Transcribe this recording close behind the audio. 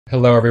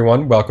Hello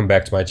everyone, welcome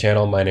back to my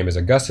channel. My name is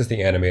Augustus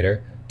the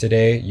Animator.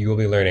 Today you will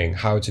be learning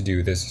how to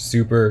do this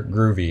super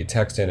groovy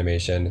text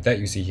animation that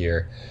you see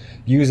here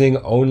using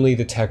only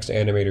the text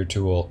animator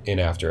tool in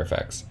After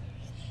Effects.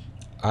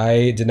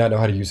 I did not know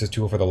how to use this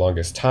tool for the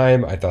longest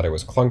time. I thought it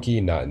was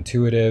clunky, not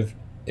intuitive.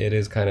 It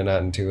is kind of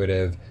not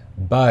intuitive,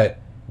 but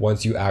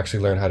once you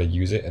actually learn how to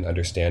use it and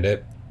understand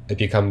it, it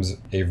becomes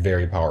a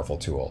very powerful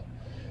tool.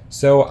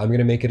 So I'm going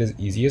to make it as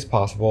easy as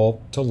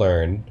possible to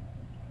learn.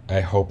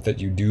 I hope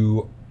that you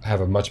do have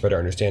a much better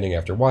understanding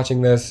after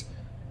watching this.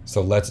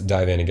 So let's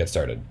dive in and get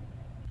started.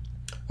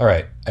 All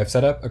right, I've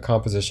set up a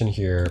composition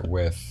here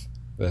with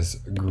this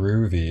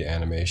groovy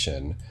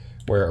animation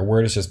where a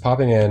word is just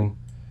popping in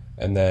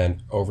and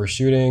then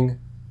overshooting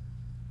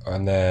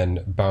and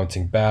then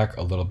bouncing back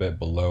a little bit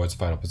below its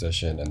final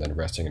position and then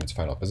resting in its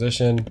final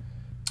position.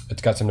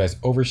 It's got some nice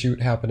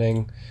overshoot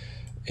happening,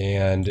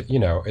 and you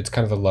know, it's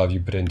kind of the love you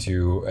put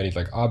into any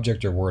like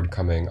object or word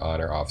coming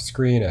on or off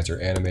screen as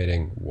you're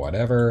animating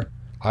whatever.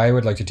 I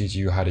would like to teach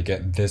you how to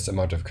get this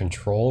amount of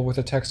control with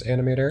a text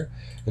animator,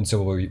 and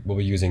so we'll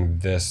be using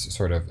this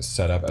sort of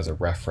setup as a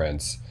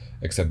reference,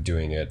 except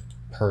doing it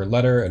per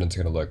letter, and it's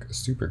going to look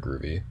super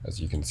groovy, as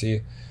you can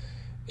see.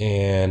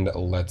 And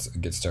let's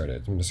get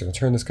started. I'm just going to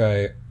turn this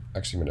guy,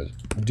 actually I'm going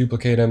to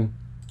duplicate him,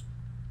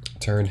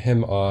 turn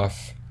him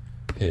off,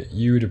 hit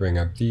U to bring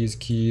up these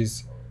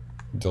keys,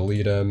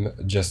 delete them,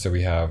 just so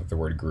we have the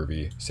word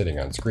groovy sitting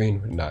on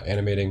screen, not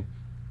animating.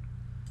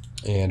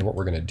 And what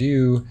we're going to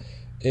do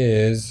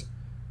is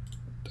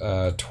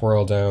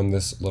twirl down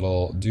this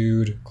little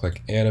dude,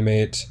 click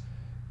animate,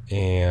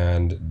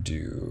 and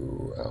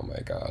do, oh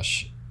my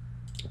gosh,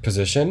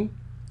 position.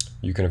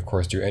 You can of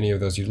course do any of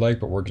those you'd like,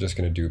 but we're just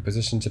going to do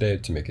position today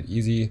to make it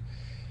easy.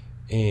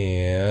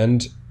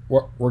 And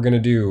what we're going to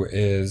do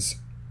is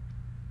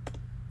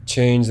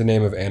change the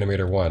name of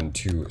animator 1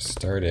 to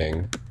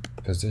starting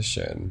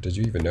position. Did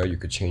you even know you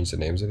could change the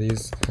names of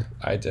these?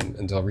 I didn't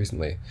until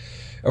recently.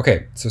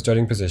 Okay, so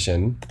starting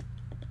position,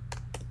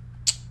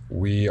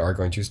 we are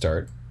going to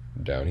start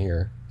down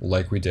here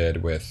like we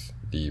did with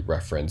the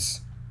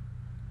reference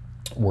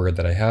word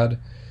that I had.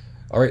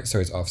 All right, so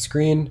it's off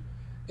screen,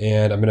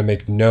 and I'm going to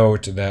make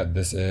note that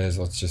this is,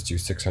 let's just do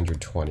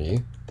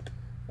 620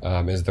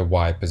 is the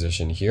Y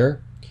position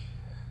here,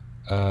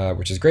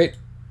 which is great.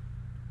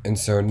 And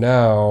so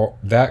now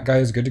that guy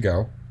is good to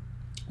go.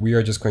 We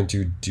are just going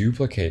to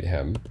duplicate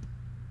him,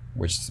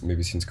 which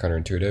maybe seems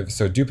counterintuitive.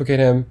 So duplicate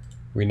him.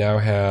 We now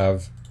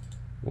have,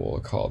 we'll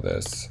call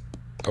this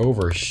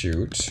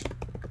overshoot,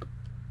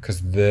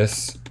 because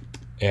this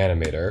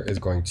animator is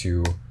going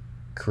to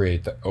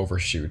create the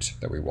overshoot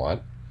that we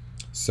want.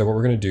 So what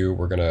we're going to do,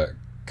 we're going to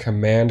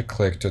command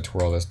click to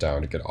twirl this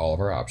down to get all of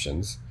our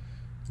options.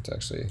 Let's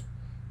actually,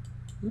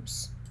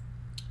 oops,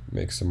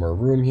 make some more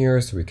room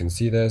here so we can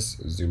see this,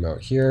 zoom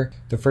out here.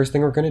 The first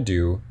thing we're going to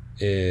do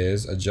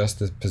is adjust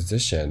the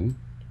position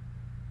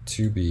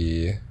to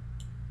be,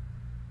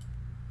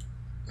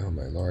 oh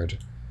my lord,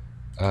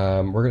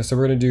 we're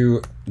gonna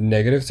do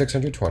negative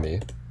 620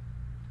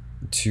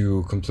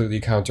 to completely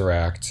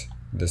counteract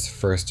this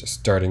first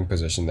starting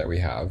position that we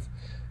have,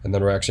 and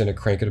then we're actually going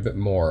to crank it a bit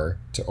more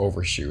to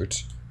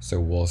overshoot. So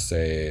we'll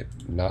say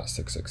not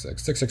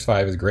 666,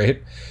 665 is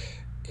great.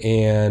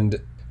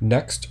 And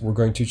next we're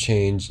going to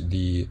change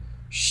the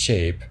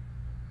shape,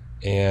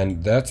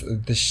 and that's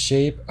the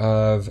shape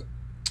of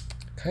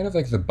kind of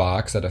like the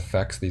box that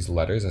affects these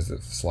letters as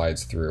it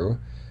slides through.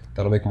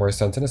 That'll make more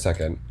sense in a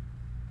second.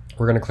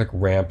 We're going to click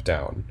ramp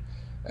down,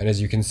 and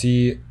as you can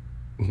see,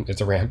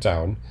 it's a ramp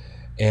down,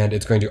 and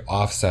it's going to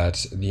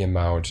offset the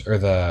amount or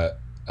the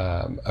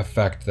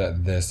effect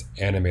that this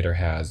animator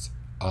has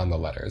on the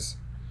letters.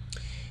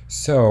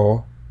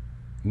 So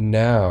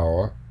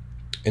now,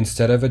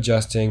 instead of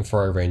adjusting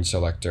for our range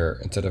selector,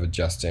 instead of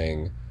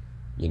adjusting,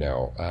 you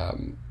know,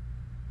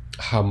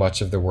 how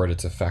much of the word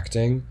it's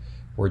affecting,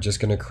 we're just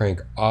going to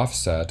crank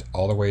offset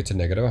all the way to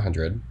negative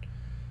 100.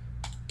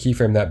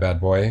 Keyframe that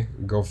bad boy,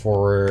 go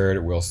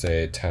forward, we'll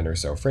say 10 or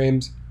so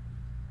frames,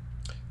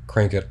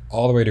 crank it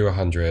all the way to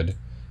 100,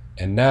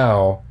 and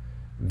now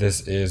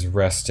this is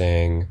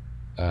resting,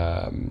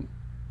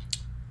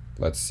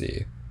 let's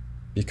see,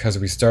 because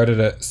we started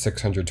at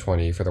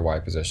 620 for the Y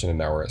position and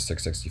now we're at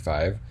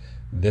 665,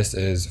 this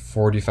is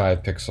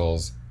 45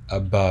 pixels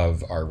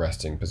above our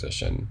resting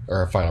position, or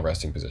our final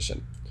resting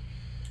position.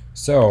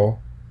 So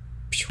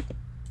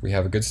we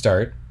have a good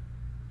start.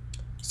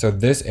 So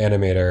this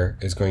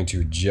animator is going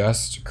to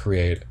just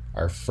create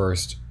our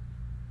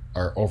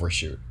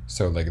overshoot.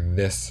 So like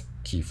this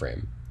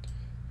keyframe,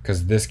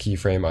 because this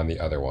keyframe on the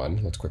other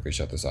one, let's quickly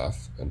shut this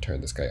off and turn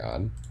this guy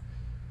on.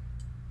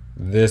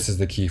 This is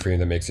the keyframe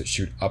that makes it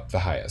shoot up the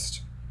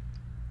highest.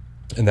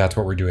 And that's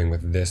what we're doing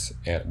with this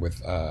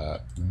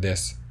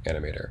this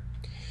animator.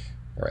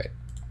 All right,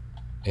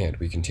 and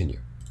we continue.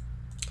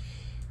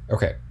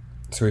 Okay,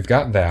 so we've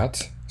got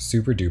that,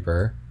 super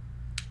duper.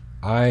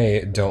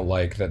 I don't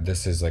like that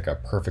this is like a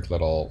perfect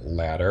little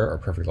ladder or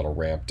perfect little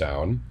ramp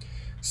down.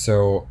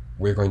 So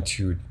we're going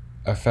to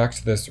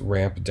affect this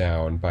ramp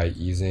down by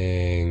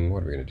easing,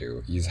 what are we going to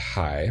do? Ease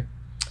high,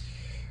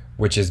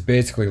 which is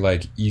basically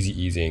like easy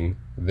easing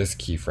this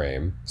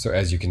keyframe. So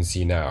as you can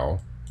see now,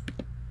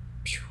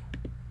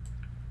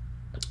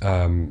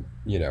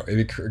 you know,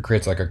 it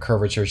creates like a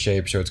curvature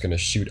shape, so it's going to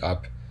shoot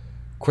up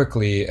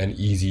quickly and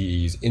easy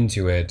ease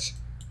into it,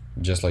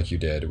 just like you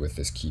did with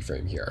this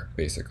keyframe here,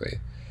 basically.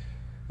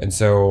 And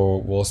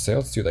so we'll say,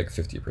 let's do like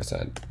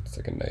 50%. It's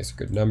like a nice,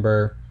 good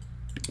number.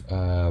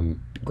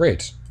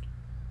 Great.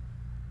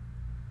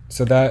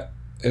 So that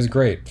is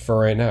great for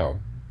right now.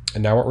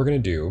 And now what we're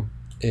going to do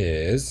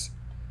is,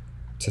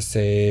 to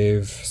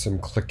save some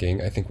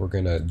clicking, I think we're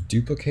going to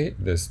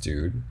duplicate this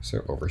dude,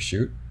 so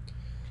overshoot.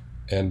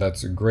 And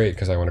that's great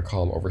because I want to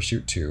call him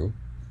overshoot 2.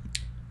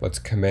 Let's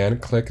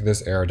command click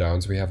this arrow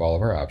down so we have all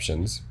of our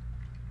options.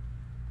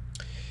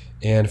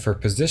 And for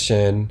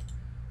position,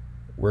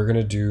 we're going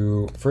to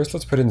do, first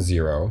let's put in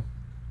 0.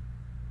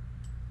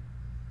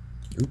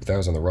 Oop, that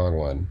was on the wrong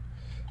one.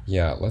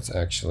 Yeah, let's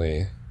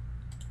actually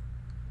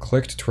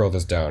click to twirl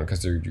this down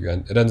because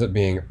it ends up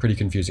being pretty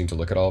confusing to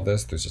look at all of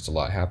this. There's just a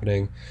lot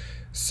happening.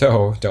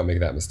 So don't make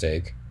that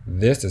mistake.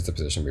 This is the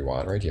position we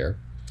want right here.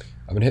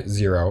 I'm going to hit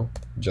 0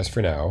 just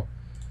for now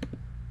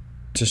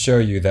to show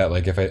you that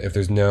like if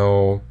there's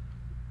no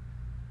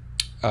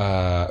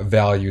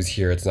values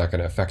here, it's not going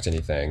to affect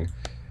anything.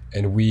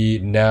 And we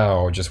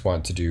now just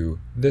want to do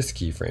this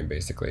keyframe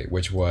basically,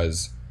 which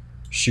was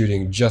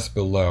shooting just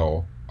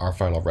below our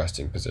final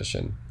resting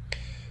position.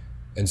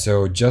 And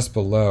so just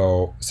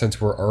below, since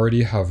we're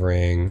already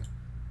hovering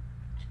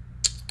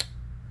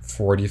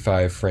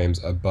 45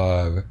 frames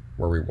above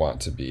where we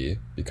want to be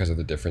because of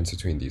the difference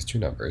between these two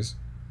numbers,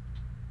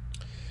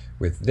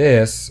 with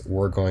this,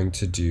 we're going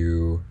to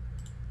do,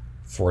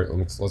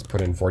 let's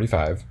put in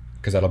 45,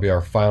 because that'll be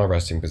our final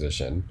resting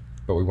position.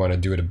 But we want to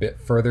do it a bit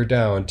further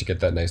down to get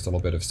that nice little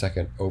bit of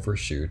second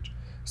overshoot.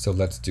 So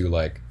let's do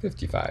like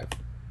 55.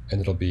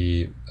 And it'll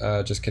be,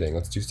 just kidding,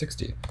 let's do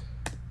 60.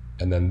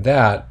 And then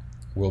that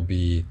will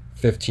be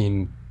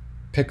 15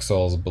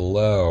 pixels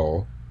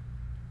below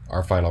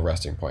our final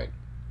resting point.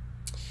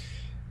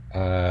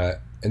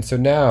 And so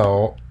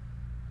now,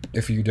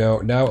 if you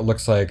don't, now it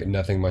looks like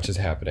nothing much is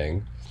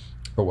happening.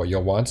 But what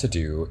you'll want to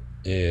do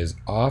is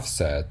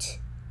offset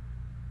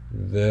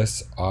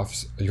this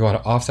you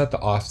want to offset the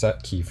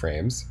offset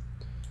keyframes.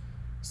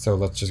 So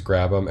let's just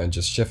grab them and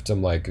just shift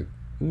them like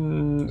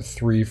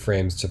 3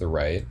 frames to the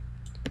right.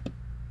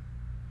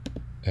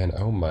 And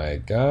oh my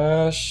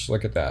gosh,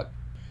 look at that.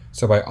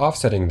 So by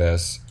offsetting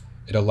this,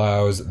 it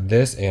allows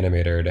this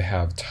animator to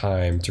have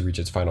time to reach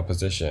its final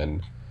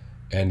position,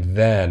 and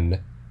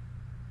then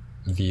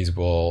these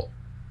will,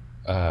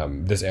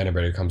 this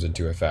animator comes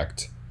into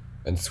effect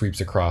and sweeps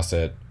across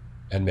it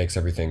and makes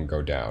everything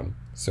go down.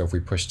 So if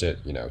we pushed it,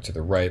 you know, to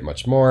the right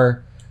much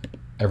more,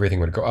 everything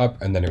would go up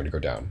and then it would go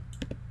down.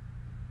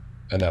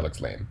 And that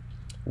looks lame.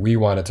 We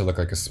want it to look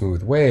like a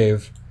smooth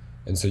wave,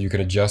 and so you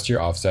can adjust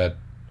your offset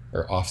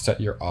or offset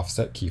your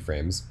offset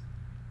keyframes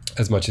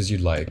as much as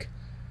you'd like.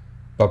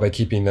 But by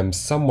keeping them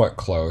somewhat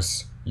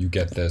close, you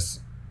get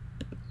this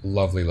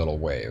lovely little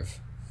wave.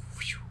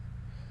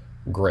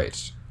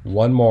 Great.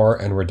 One more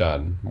and we're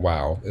done.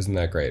 Wow, isn't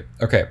that great?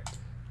 Okay,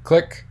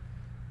 click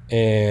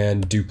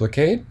and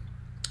duplicate.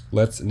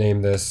 Let's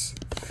name this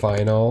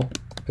final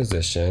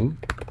position,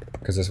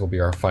 because this will be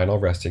our final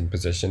resting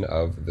position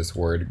of this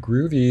word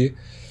groovy.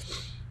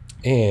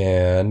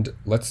 And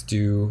let's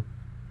do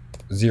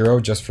 0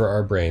 just for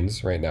our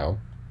brains right now.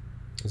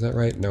 Is that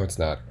right? No, it's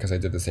not, because I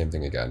did the same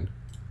thing again.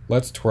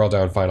 Let's twirl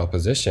down final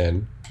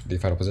position, the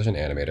final position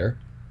animator.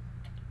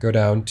 Go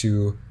down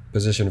to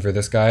position for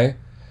this guy.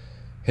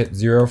 Hit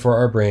 0 for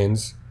our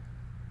brains.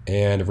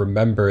 And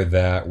remember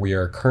that we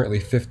are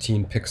currently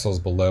 15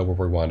 pixels below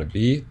where we want to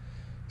be.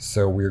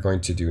 So we're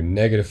going to do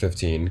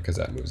 -15 because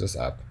that moves us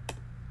up.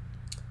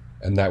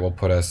 And that will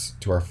put us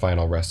to our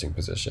final resting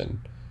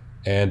position.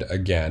 And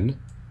again,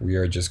 we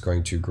are just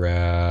going to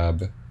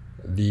grab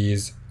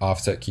these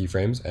offset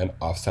keyframes and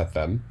offset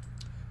them.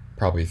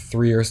 Probably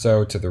 3 or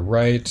so to the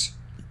right.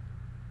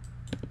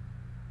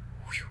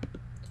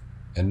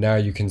 And now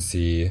you can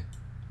see,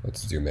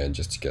 let's zoom in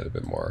just to get a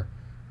bit more.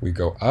 We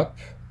go up,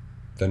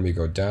 then we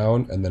go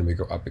down, and then we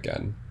go up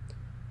again.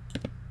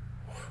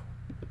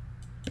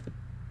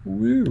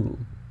 Woo!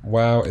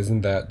 Wow,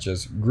 isn't that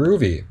just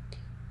groovy?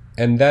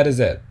 And that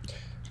is it.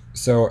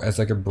 So as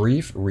like a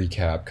brief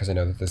recap, because I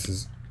know that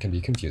this can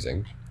be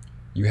confusing,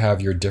 you have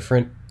your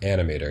different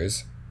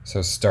animators.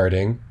 So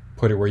starting,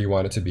 put it where you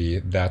want it to be.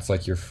 That's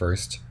like your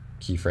first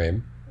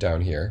keyframe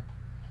down here.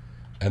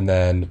 And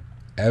then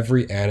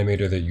every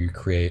animator that you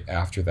create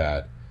after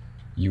that,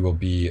 you will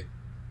be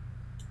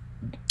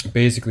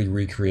basically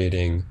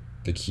recreating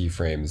the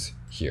keyframes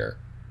here.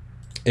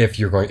 If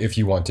you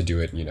want to do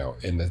it, you know,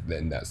 in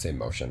that same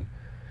motion.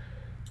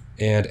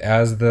 And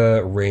as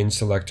the range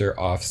selector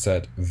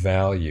offset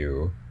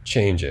value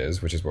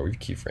changes, which is what we've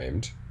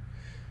keyframed,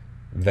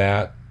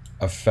 that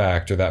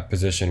effect or that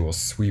position will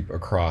sweep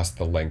across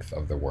the length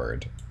of the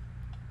word.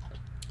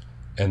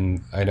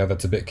 And I know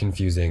that's a bit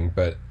confusing,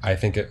 but I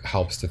think it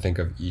helps to think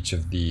of each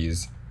of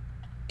these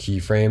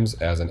keyframes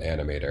as an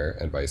animator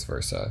and vice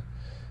versa.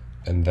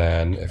 And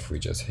then if we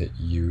just hit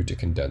U to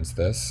condense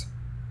this,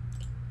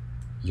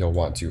 you'll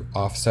want to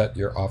offset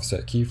your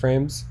offset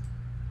keyframes,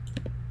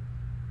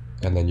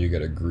 and then you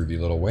get a groovy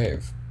little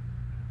wave.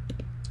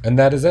 And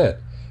that is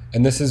it.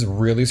 And this is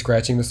really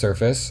scratching the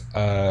surface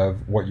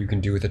of what you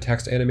can do with a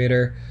text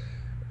animator.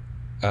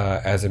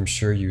 As I'm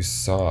sure you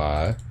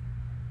saw,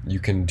 you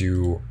can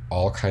do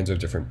all kinds of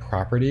different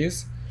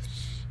properties,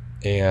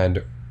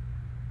 and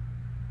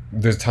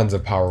there's tons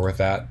of power with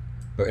that.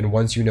 And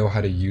once you know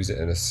how to use it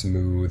in a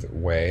smooth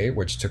way,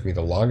 which took me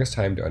the longest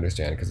time to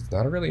understand because it's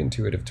not a really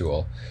intuitive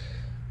tool,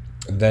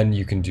 then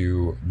you can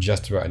do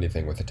just about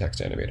anything with a text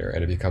animator,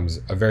 and it becomes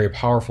a very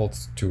powerful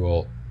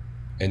tool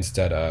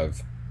instead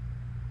of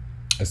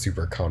a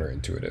super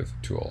counterintuitive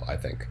tool, I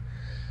think.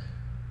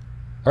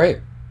 All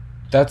right,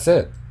 that's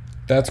it.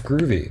 That's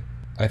groovy.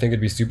 I think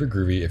it'd be super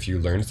groovy if you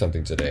learned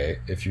something today.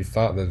 If you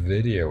thought the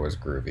video was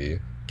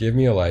groovy, give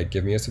me a like,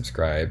 give me a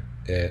subscribe.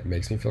 It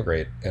makes me feel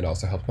great and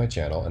also helps my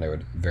channel, and I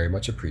would very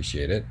much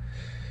appreciate it.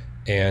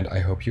 And I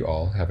hope you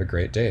all have a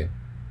great day.